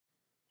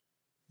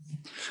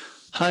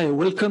Hi,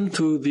 welcome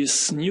to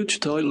this new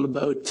tutorial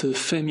about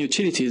FEM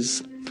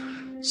Utilities.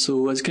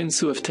 So as you can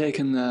see, I've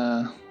taken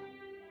a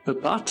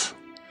part,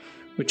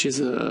 which is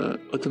a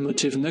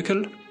automotive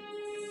knuckle,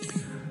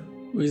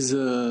 with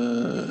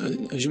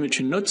a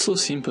geometry not so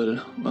simple,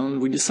 and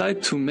we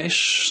decide to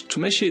mesh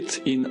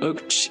it in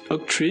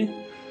octree,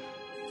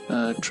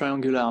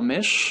 triangular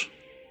mesh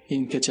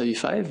in Catia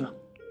V5.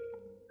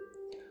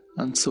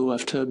 And so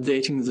after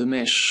updating the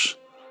mesh,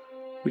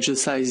 which the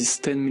size is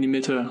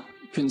 10mm,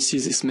 you can see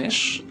this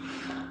mesh.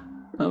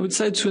 We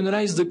decided to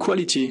analyze the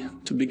quality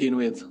to begin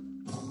with.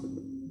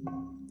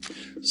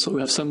 So we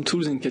have some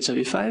tools in Catia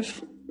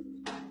V5,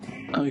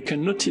 and we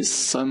can notice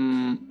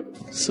some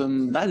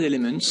bad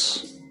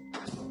elements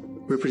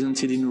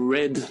represented in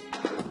red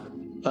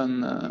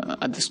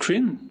at the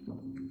screen.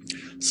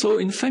 So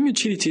in FEM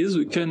Utilities,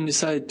 we can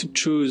decide to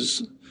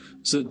choose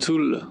the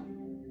tool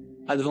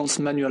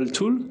Advanced Manual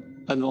Tool,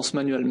 Advanced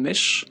Manual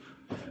Mesh,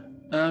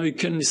 and we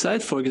can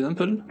decide, for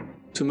example,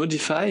 to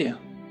modify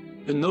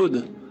a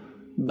node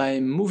by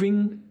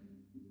moving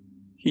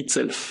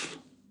itself,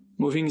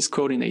 moving its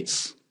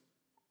coordinates.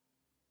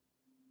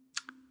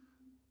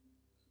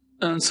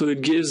 And so it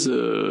gives,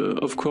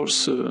 of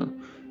course, a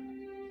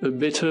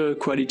better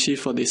quality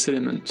for this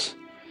element.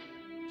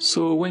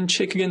 So when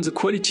check again the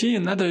quality,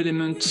 another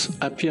element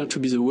appears to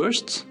be the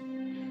worst,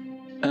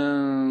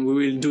 and we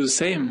will do the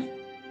same.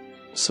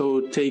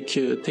 So take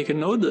a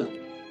node,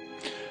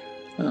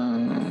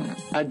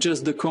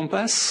 adjust the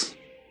compass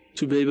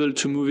to be able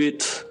to move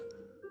it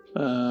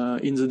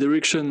in the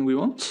direction we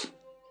want.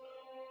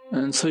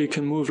 And so you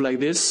can move like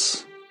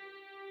this,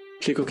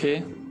 click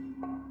OK,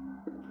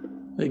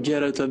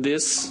 get out of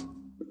this,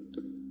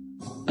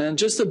 and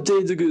just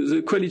update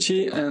the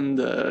quality, and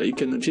you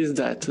can notice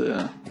that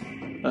the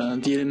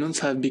elements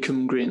have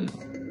become green.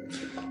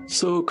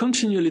 So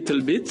continue a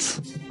little bit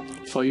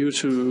for you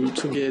to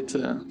get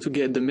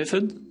the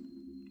method.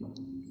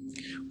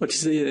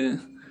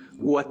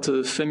 What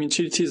FEM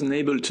Utilities is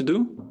able to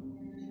do.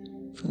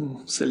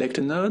 So select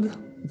a node,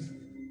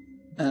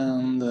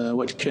 and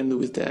what you can do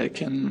with that, you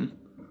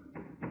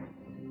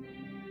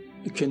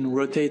can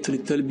rotate a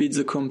little bit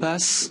the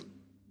compass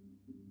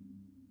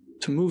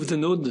to move the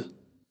node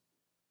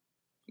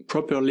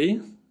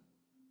properly.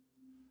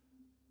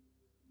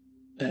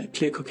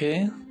 Click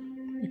OK.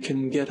 You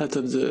can get out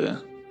of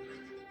the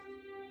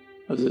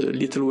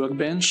little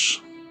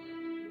workbench,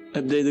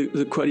 update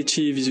the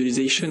quality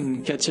visualization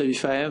in Catia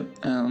V5,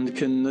 and you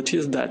can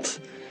notice that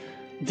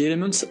the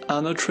elements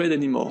are not red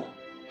anymore.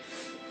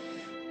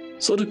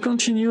 So to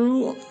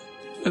continue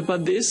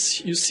about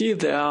this, you see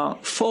there are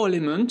four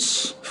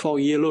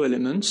yellow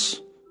elements,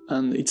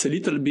 and it's a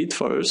little bit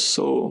for us,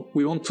 so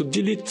we want to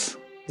delete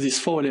these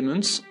four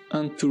elements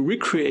and to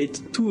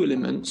recreate two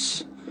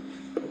elements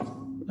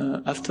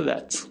after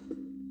that.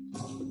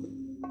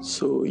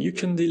 So you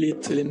can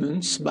delete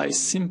elements by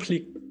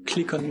simply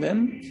click on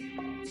them,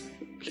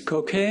 click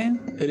OK,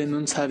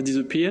 elements have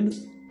disappeared,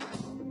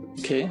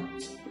 OK.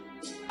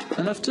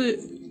 And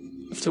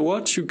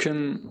afterwards you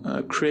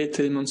can create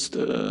elements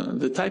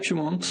the type you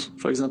want,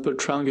 for example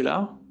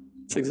triangular.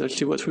 It's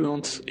exactly what we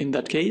want in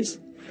that case.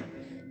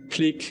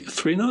 Click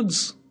 3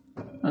 nodes,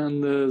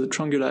 and the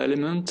triangular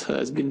element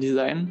has been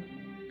designed.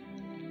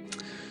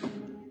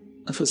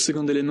 And for the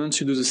second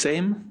element you do the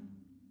same,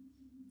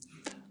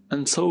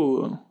 and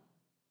so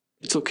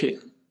it's okay.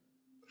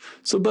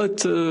 So about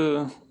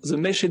the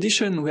mesh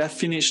edition, we have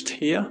finished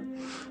here.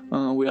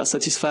 We are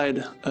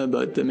satisfied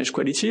about the mesh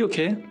quality,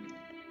 okay.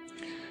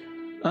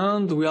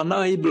 And we are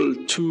now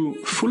able to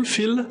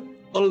fulfill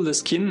all the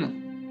skin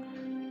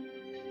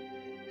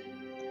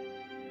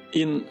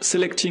in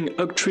selecting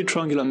octree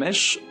triangular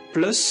mesh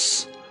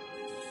plus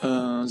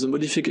the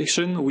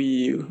modification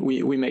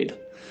we made,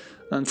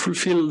 and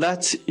fulfill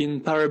that in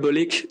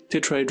parabolic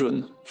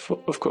tetrahedron,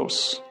 of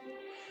course.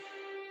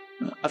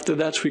 After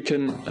that, we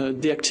can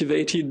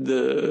deactivate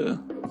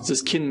the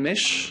skin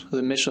mesh,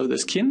 the mesh of the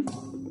skin,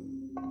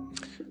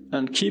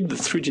 and keep the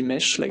 3D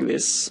mesh like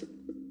this,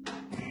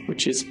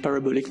 which is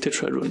parabolic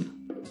tetrahedron.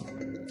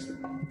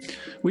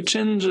 We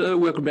change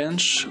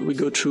workbench. We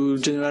go to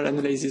general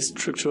analysis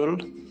structural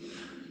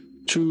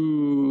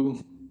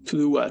to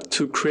do what?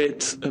 To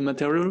create a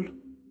material,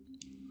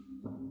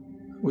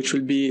 which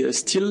will be a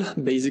steel,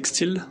 basic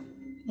steel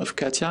of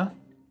Catia.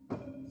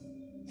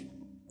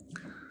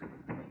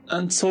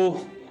 And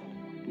so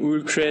we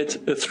will create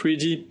a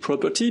 3D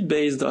property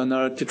based on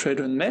our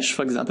tetrahedron mesh,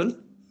 for example,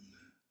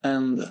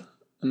 and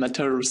a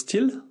material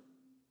steel.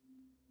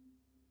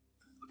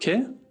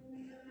 Okay,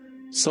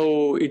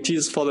 so it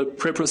is for the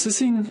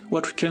preprocessing.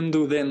 What we can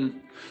do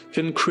then, we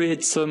can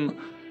create some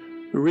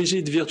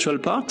rigid virtual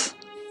part,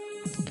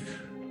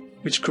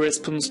 which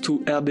corresponds to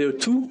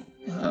RBO2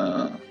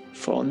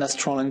 for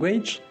Nastran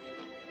language.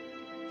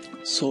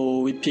 So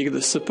we pick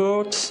the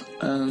support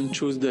and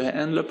choose the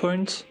handler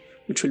point,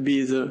 which will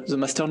be the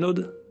master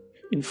node,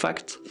 in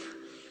fact.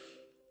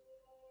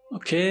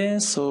 Okay,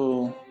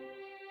 so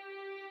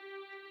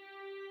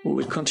we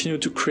will continue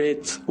to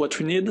create what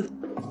we need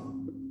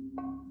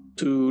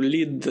to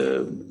lead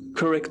the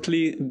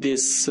correctly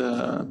this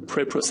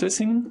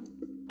pre-processing.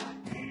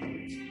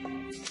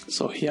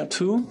 So here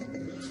too.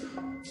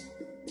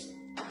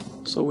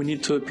 So we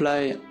need to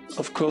apply,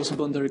 of course,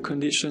 boundary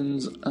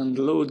conditions and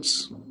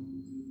loads.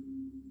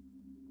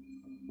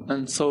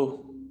 And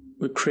so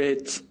we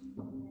create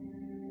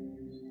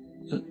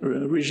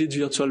a rigid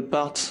virtual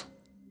part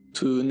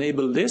to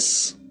enable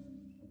this,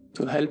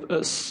 to help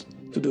us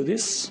to do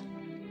this.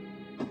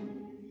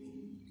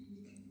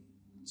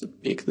 So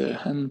pick the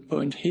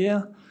endpoint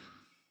here,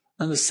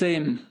 and the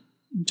same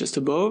just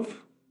above.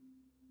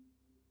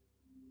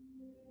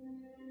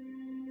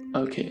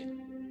 Okay.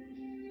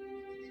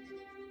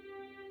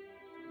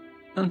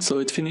 And so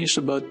it finished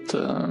about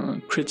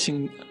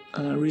creating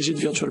a rigid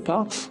virtual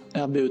part,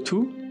 RBO2.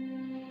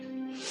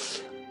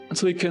 And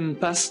so we can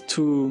pass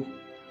to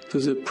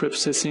the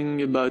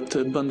preprocessing about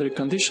boundary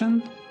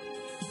condition.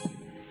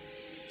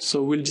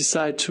 So we'll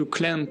decide to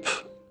clamp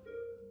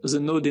the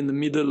node in the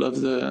middle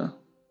of the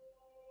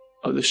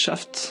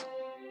shaft,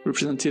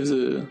 representing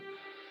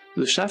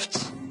the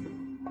shaft.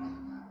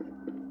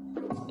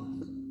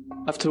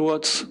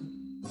 Afterwards,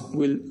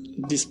 we'll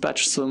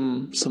dispatch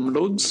some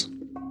loads,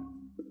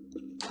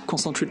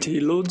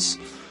 concentrated loads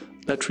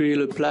that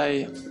will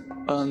apply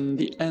on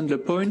the handler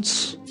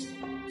points.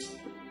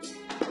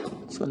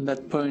 So on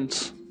that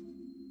point,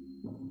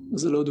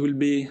 the load will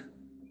be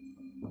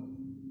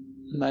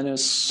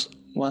minus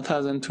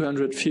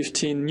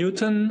 1215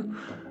 Newton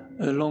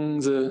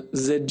along the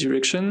Z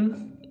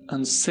direction,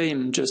 and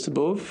same just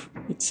above.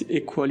 It's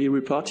equally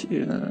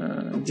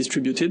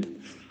distributed.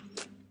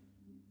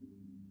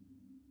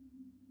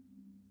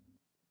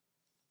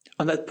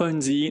 On that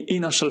point, the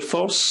inertial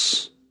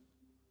force,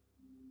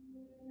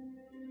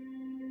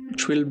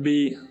 which will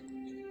be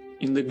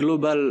in the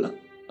global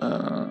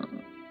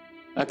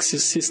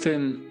axis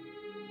system,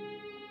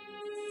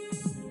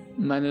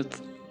 minus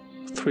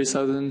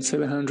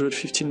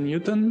 3715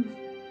 Newton.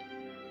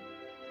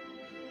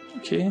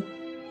 Okay.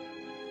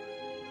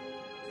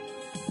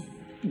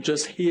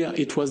 Just here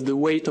it was the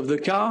weight of the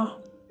car.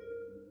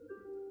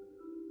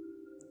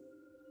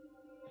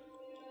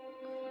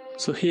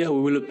 So here we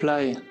will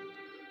apply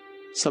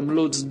some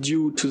loads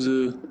due to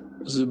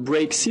the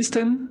brake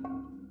system.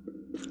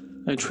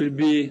 It will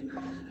be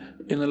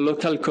in a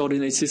local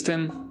coordinate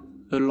system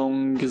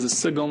along the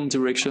second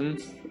direction,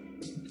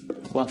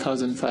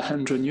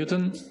 1500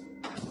 Newton.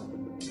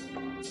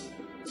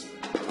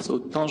 So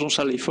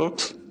tangential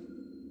effort.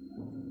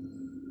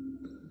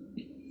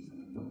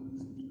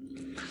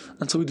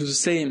 And so we do the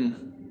same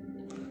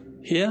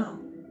here.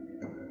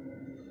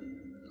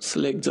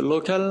 Select the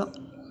local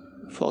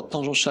for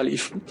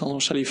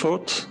tangential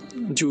effort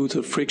due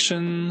to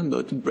friction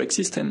about the brake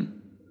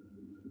system.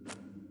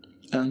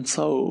 And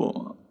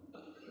so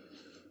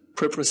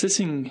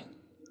pre-processing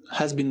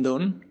has been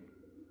done.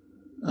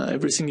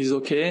 Everything is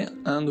okay,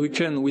 and we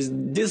can,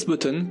 with this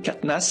button,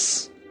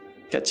 CATNAS,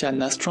 Catia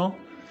Nastran,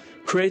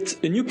 create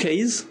a new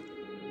case,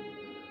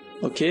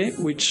 okay,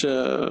 which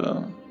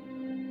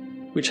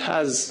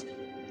has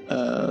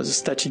the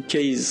static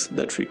case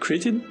that we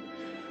created.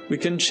 We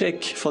can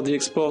check for the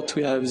export.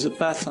 We have the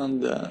path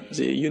and the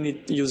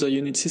user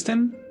unit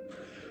system,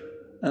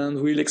 and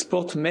we'll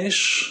export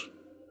mesh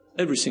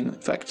everything. In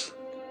fact,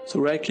 so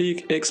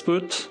right-click,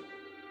 export.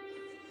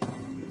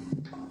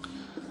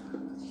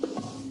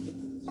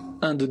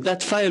 And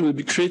that file will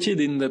be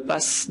created in the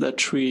path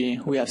that we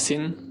have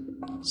seen,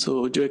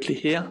 so directly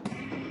here.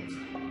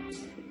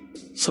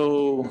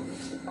 So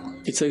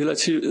it's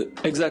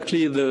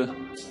exactly the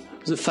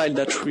file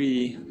that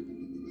we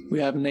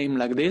have named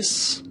like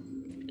this.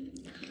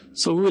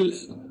 So we'll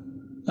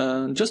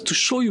just to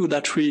show you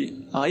that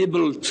we are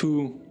able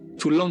to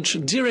launch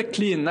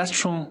directly a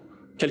Nastran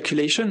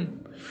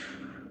calculation,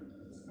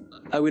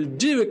 I will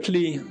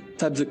directly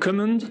type the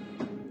command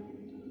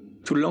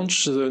to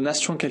launch the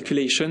Nastran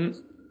calculation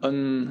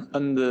on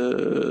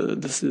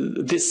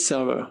this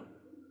server.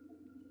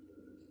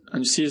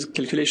 And you see the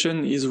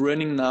calculation is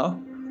running now.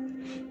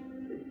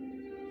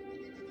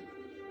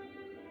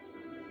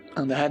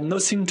 And I had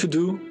nothing to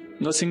do,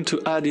 nothing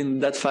to add in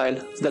that file.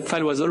 That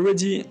file was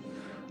already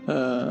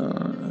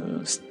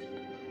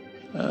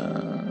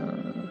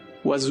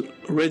was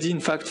ready, in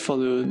fact, for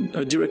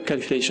the direct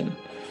calculation.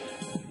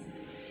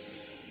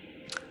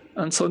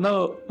 And so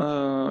now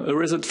a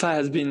result file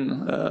has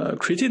been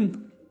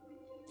created.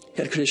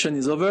 Calculation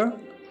is over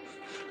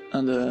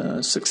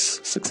and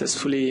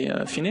successfully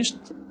finished.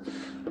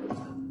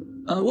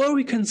 And what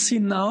we can see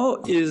now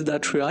is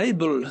that we are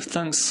able,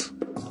 thanks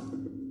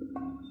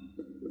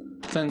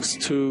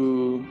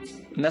to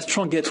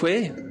Nastran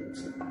gateway,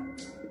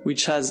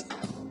 which has,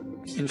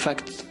 in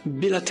fact,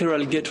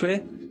 bilateral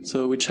gateway,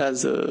 so which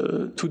has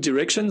 2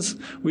 directions.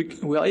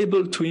 We are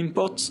able to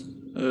import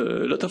a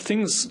lot of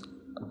things.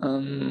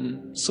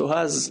 So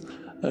as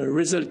a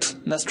result,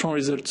 Nastran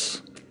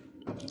results.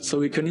 So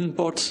we can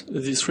import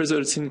these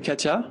results in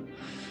Catia.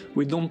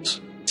 We don't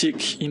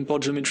tick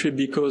import geometry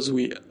because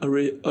we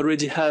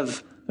already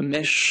have a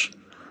mesh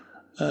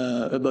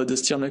about the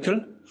steer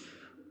knuckle.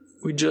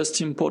 We just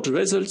import the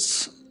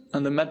results,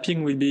 and the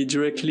mapping will be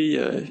directly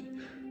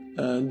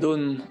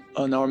done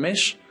on our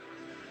mesh.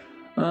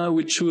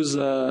 We choose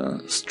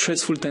a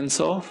stressful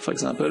tensor, for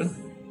example.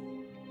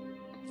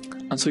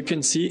 And so you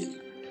can see,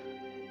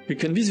 we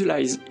can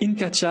visualize in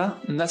Catia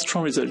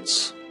Nastran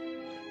results,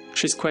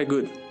 which is quite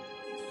good.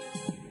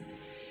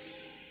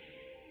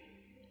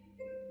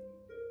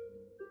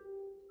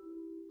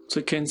 So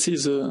you can see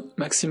the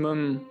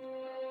maximum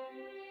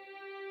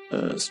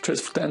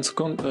stressful tensor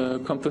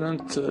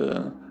component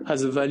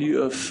has a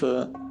value of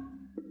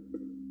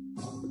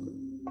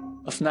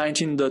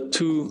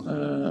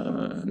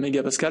 19.2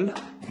 megapascal.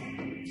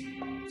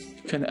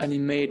 You can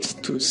animate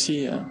to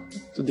see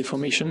the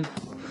deformation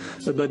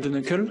about the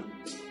knuckle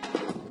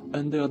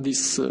under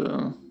this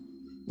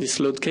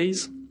load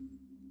case.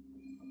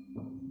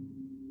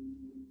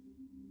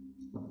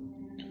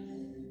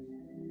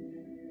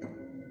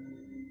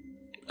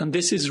 And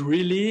this is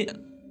really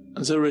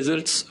the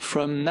results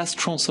from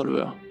Nastran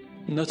solver,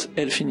 not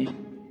FMU.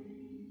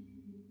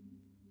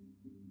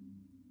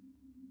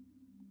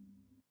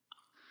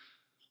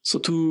 So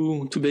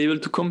to be able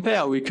to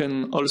compare, we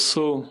can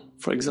also,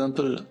 for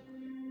example,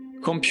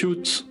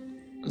 compute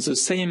the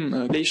same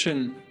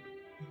relation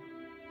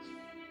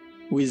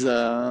with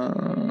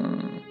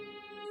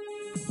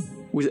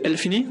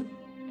FMU.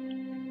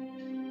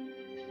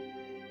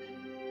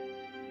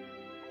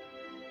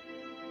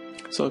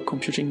 So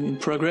computing in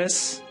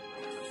progress.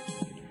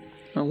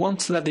 And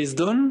once that is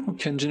done, we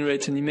can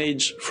generate an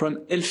image from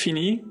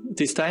FMU.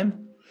 This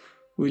time,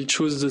 we'll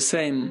choose the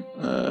same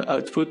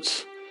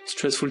output,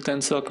 stressful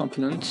tensor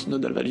component,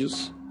 nodal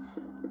values.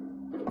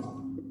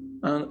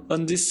 And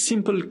on this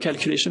simple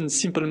calculation,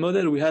 simple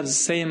model, we have the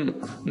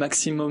same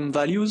maximum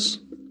values.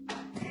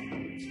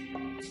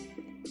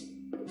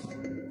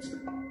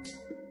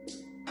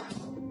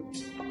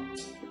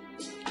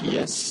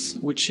 Yes,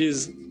 which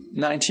is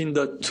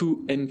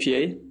 19.2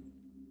 MPa.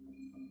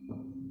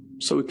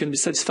 So we can be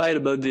satisfied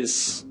about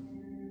this.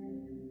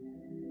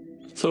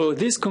 So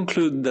this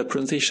concludes the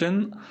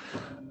presentation.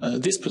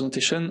 This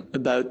presentation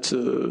about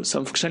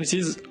some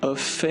functionalities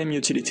of FEM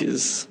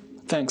Utilities.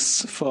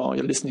 Thanks for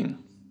your listening.